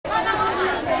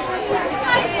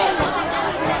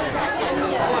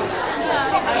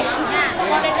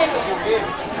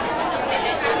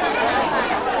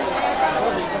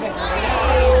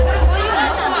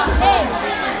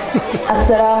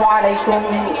Assalamualaikum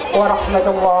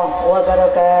warahmatullahi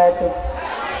wabarakatuh.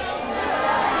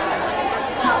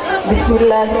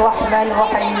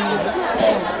 Bismillahirrahmanirrahim.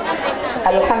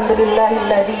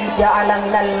 Alhamdulillahilladzi ja'ala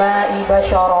minal ma'i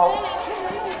basyara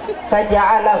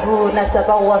faja'alahu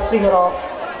nasaban wa sihra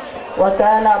wa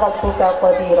kana rabbuka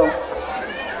qadira.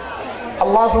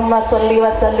 Allahumma shalli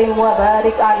wa sallim wa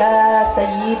barik ala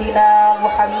sayyidina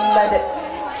Muhammad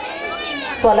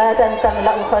salatan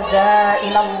tamla'u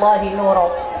khazainallahi nura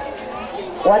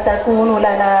wa takunu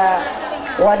lana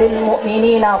wa lil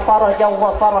mu'minina farajan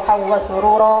wa farhan wa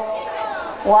surura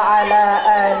wa ala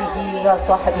alihi wa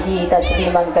sahbihi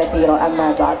tasliman katsira,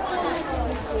 amma ba'd.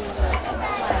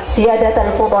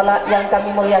 Siyadatul fudala yang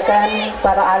kami muliakan,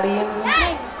 para alim,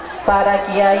 para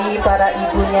kiai, para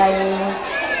ibu nyai,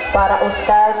 para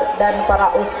ustaz dan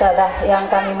para ustadzah yang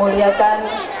kami muliakan,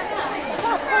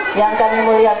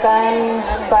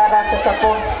 para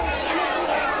sesepuh,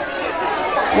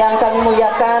 yang kami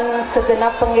muliakan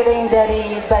segenap pengiring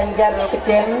dari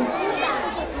Banjarkején,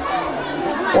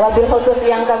 wabil khusus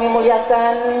yang kami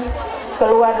muliakan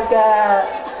keluarga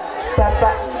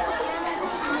Bapak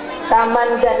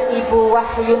Taman dan Ibu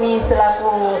Wahyuni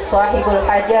selaku sahibul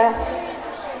hajah,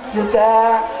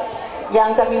 juga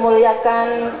yang kami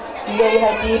muliakan Kiai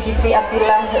Haji Bisri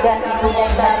Abdullah dan ibunya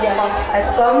Jamaah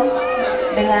Askom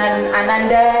dengan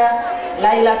Ananda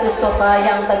Lailatul Sofa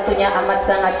yang tentunya amat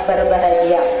sangat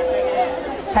berbahagia.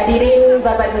 Hadirin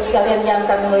Bapak Ibu sekalian yang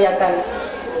kami muliakan,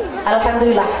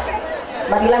 alhamdulillah,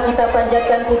 marilah kita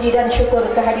panjatkan puji dan syukur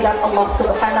kehadiran Allah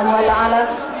Subhanahu wa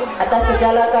Ta'ala atas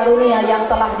segala karunia yang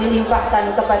telah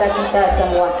dilimpahkan kepada kita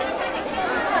semua.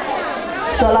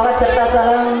 Salawat serta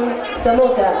salam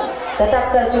semoga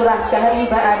tetap tercurah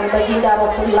keharibaan baginda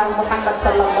Rasulullah Muhammad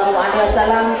sallallahu alaihi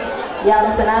wasallam yang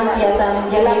senantiasa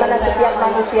menjadikan setiap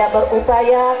manusia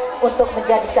berupaya untuk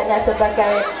menjadikannya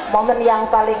sebagai momen yang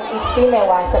paling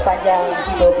istimewa sepanjang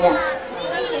hidupnya.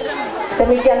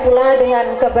 Demikian pula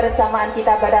dengan kebersamaan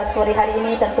kita pada sore hari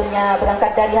ini, tentunya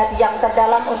berangkat dari hati yang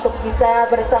terdalam untuk bisa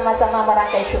bersama-sama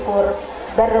merangkai syukur,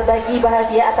 berbagi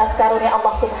bahagia atas karunia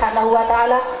Allah Subhanahu wa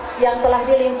Ta'ala yang telah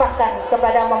dilimpahkan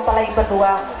kepada mempelai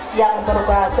berdua yang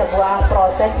berupa sebuah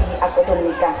prosesi akad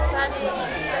nikah,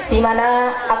 di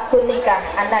mana akad nikah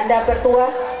Ananda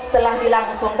bertua telah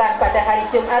dilangsungkan pada hari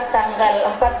Jumat tanggal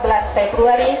 14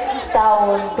 Februari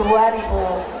tahun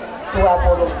 2020.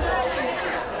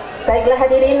 Baiklah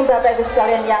hadirin Bapak Ibu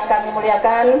sekalian yang kami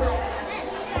muliakan,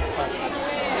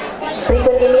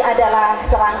 berikut ini adalah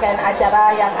serangkaian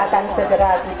acara yang akan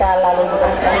segera kita lalui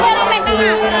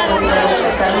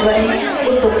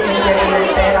untuk menjadi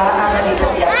lentera amali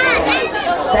setiap kita.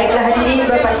 Baiklah hadirin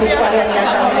Bapak Ibu sekalian yang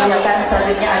kami muliakan,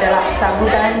 selanjutnya adalah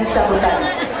sambutan.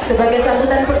 Sebagai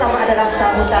sambutan pertama adalah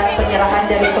sambutan penyerahan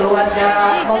dari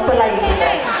keluarga mempelai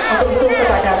kita. Untuk itu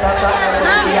kepada Bapak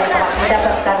yang telah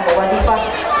mendapatkan wadifah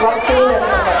waktu dan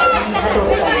tempat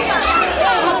dihadurkan.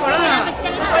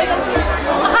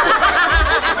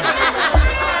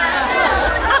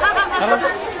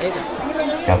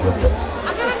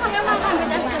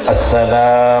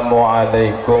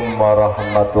 Assalamualaikum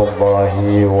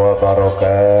warahmatullahi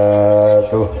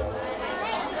wabarakatuh.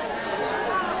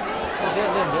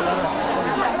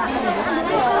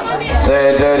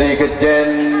 Saya dari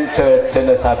Kején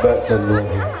jenis sabak telun,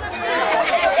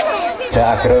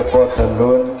 jakrepo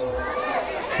telun,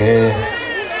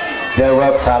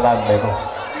 jawab salam itu.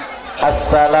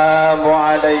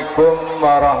 Assalamualaikum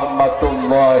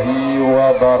warahmatullahi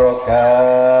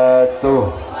wabarakatuh.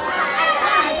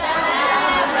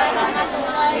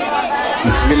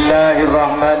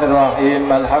 Bismillahirrahmanirrahim.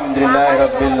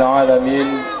 Alhamdulillahirabbil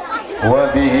alamin.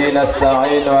 Wa bihi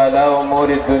nasta'in ala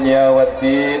umuri dunya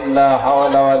waddin. La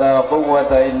hawla wa la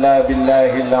quwwata illa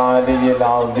billahil aliyyil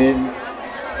azim.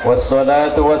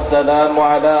 Wassalatu wassalamu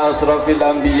ala asrafil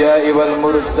anbiya'i wal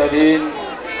mursalin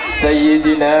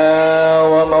Sayyidina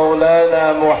wa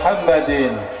maulana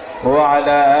Muhammadin wa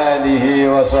ala alihi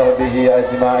wa sahbihi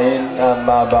ajma'in,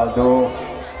 amma ba'du.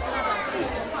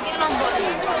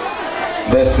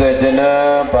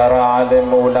 Desejana para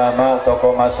alim ulama,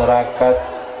 tokoh masyarakat,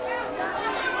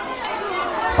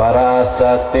 para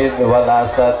asatid wal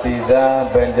asatidah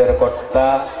Banjar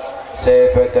Kota,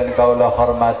 sebadan kaula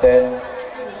hormaten,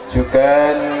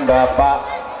 juga Bapak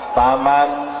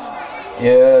Taman,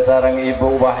 ya sarang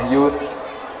Ibu Wahyun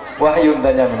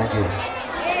tanya lagi.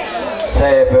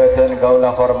 Sebadan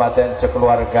kaula hormaten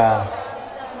sekeluarga.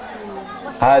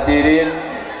 Hadirin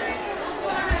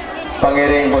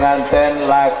pengiring pengantin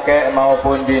laki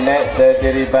maupun binek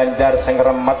sediri Banjar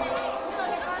Sengremet,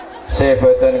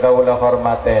 sebadan kaula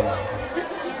hormaten.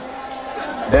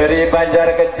 Dari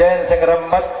Banjarkején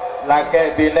Sengremet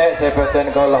laki bini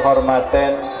sebutan kula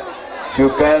hormaten,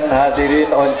 juga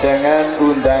hadirin oncengan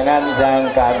undangan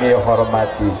yang kami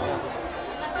hormati.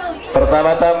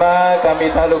 Pertama-tama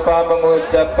kami tak lupa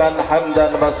mengucapkan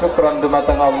hamdan wa syukran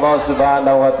dumateng Allah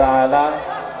Subhanahu wa taala.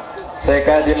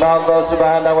 Sekadima Allah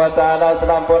Subhanahu wa taala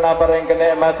selampuna paring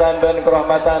kenikmatan dan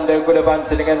kerahmatan dan kula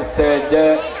panjenengan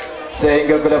saja,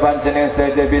 sehingga kula panjenengan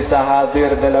saja bisa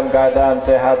hadir dalam keadaan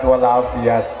sehat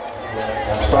walafiat.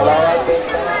 Salawat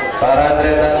para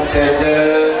tretan saja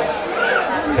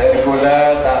dari kula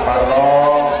tak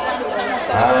parlo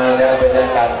hanya banyak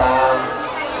kata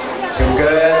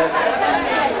juga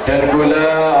dan kula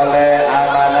oleh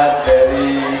amanat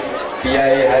dari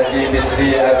Kiai Haji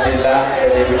Bisri Abdillah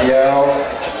dari beliau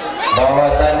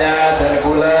bahwasanya dan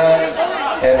kula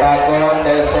emakon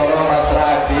Solo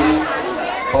Nasehati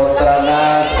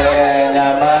putrana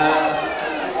senyama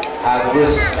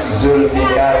Agus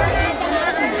Zulfikar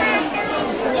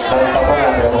tantapan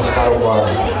ada mukarwar.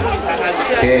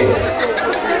 Oke.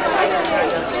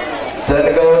 Dan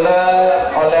kula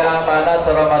oleh amanat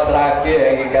Solo Nasehati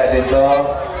yang dito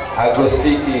Agus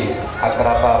Vicky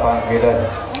akraba panggilan.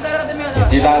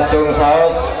 Jadi langsung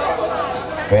saus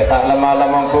tak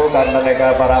lemah-lemahku karena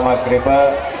mereka para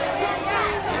maghribah.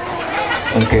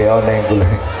 Oke, oleh gula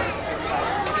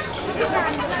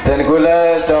dan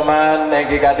gula cuman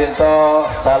yang kadinto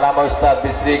salam Ustaz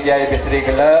Bisri Kiai Bisri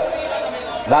gula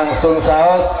langsung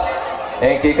saus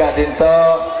yang kadinto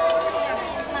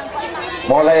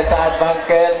mulai saat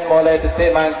mangken mulai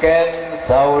detik mangken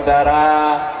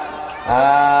saudara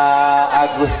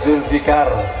Agus Zulfikar,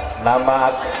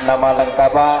 nama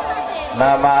lengkap,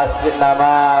 nama asli,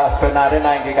 nama benarin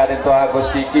yang kadinto Agus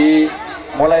Vicky.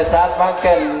 Mulai saat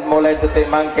mangken, mulai detik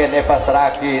mangken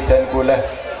pasraki dan gula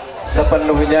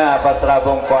sepenuhnya pasrah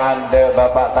bongko anda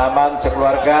bapak taman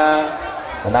sekeluarga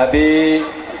Nabi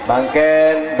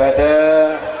mangken bade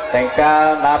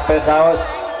tengka nape saus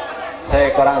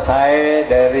saya kurang saya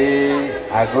dari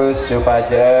Agus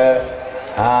supaya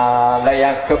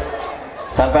layangkep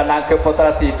sampai nangkep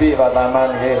putra TV Pak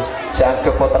Taman saya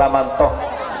angkep putra mantoh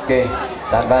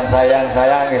sampai sayang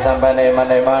sampai neman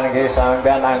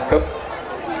sampai nangkep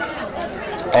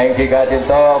Engki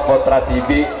gadinto putra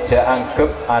TV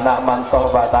angkep anak mantoh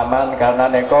Pak Taman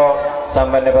karena neko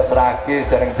sampai nebas raki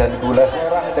sering dan gula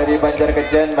dari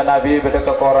Banjarkejen menabi beda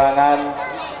kekurangan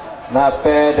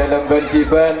nape dalam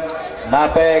benjiban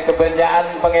nape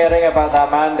kebenyaan pengiring Pak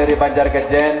Taman dari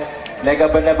Banjarkejen nega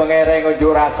bener pengereng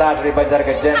ujuk rasa dari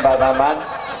Banjarkejen Pak Taman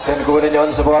dan kemudian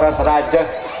nyon sebuah seraja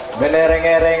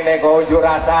benereng-ereng nego ujuk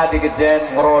rasa di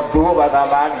Kejen ngerodu Pak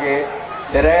Taman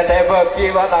jadi tebaki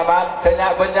Pak Taman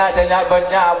cenyak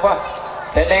benya apa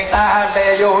teneng tahan le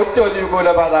yo ucul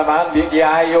juga Pak Taman di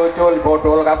kiai ucul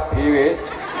bodol kapi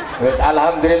wis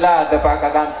alhamdulillah depak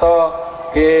kanto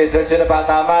ke jejen Pak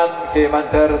Taman ke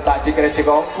manter tak cikre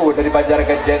cikongku dari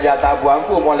Banjarkejen ya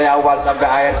tabuangku mulai awal sampai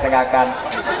akhir sengakan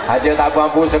aja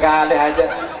tabuangku sekali aja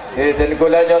dan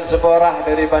gula nyon seporah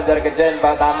dari Banjarkejen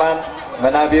Pak Taman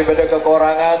menabi beda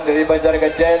kekurangan dari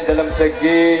Banjarkejen dalam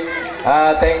segi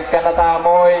tengkan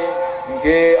tamoy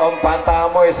ke ompan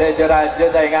tamoy saya jeraja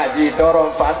saya ngaji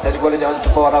dorompan dari gula nyon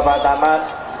seporah Pak Taman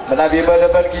menabi beda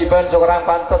bergiban seorang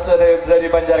pantas dari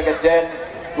Banjarkejen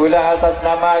gula atas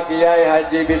nama Kiai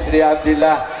Haji Bisri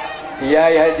Abdillah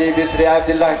Kiai Haji Bisri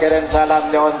Abdillah kirim salam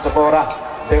nyon seporah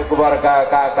ke keluarga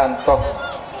kakantoh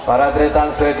para tretan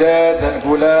saja dan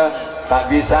gula tak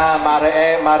bisa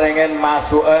marengen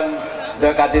masukan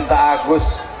dekat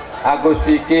Agus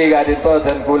Vicky kadinto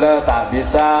dan gula tak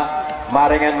bisa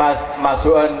marengen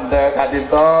masukan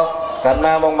dekadinto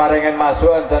karena mau marengen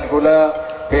masukan dan gula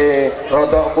ke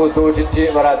rodok kutu cici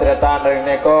para tretan dari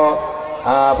neko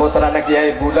putra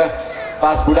Kiai Bula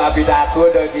pas Bula pidato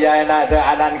ada Kiai ada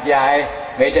anan Kiai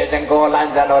meja jengkolan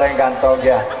dan orang kantong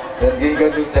ya dan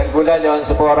gula nyon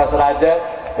sepora seraja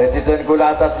dan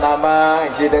gula atas nama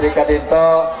dari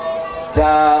kadinto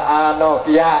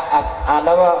Kia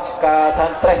ke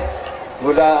santre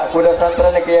gula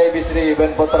santre Kiai Bisri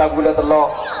ben putra gula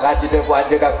telok ngaji depu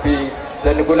aja kapi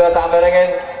dan gula tak merengen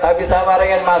tak bisa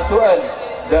merengen masukan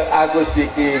Agus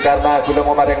Vicky karena gula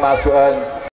mau mareng masukan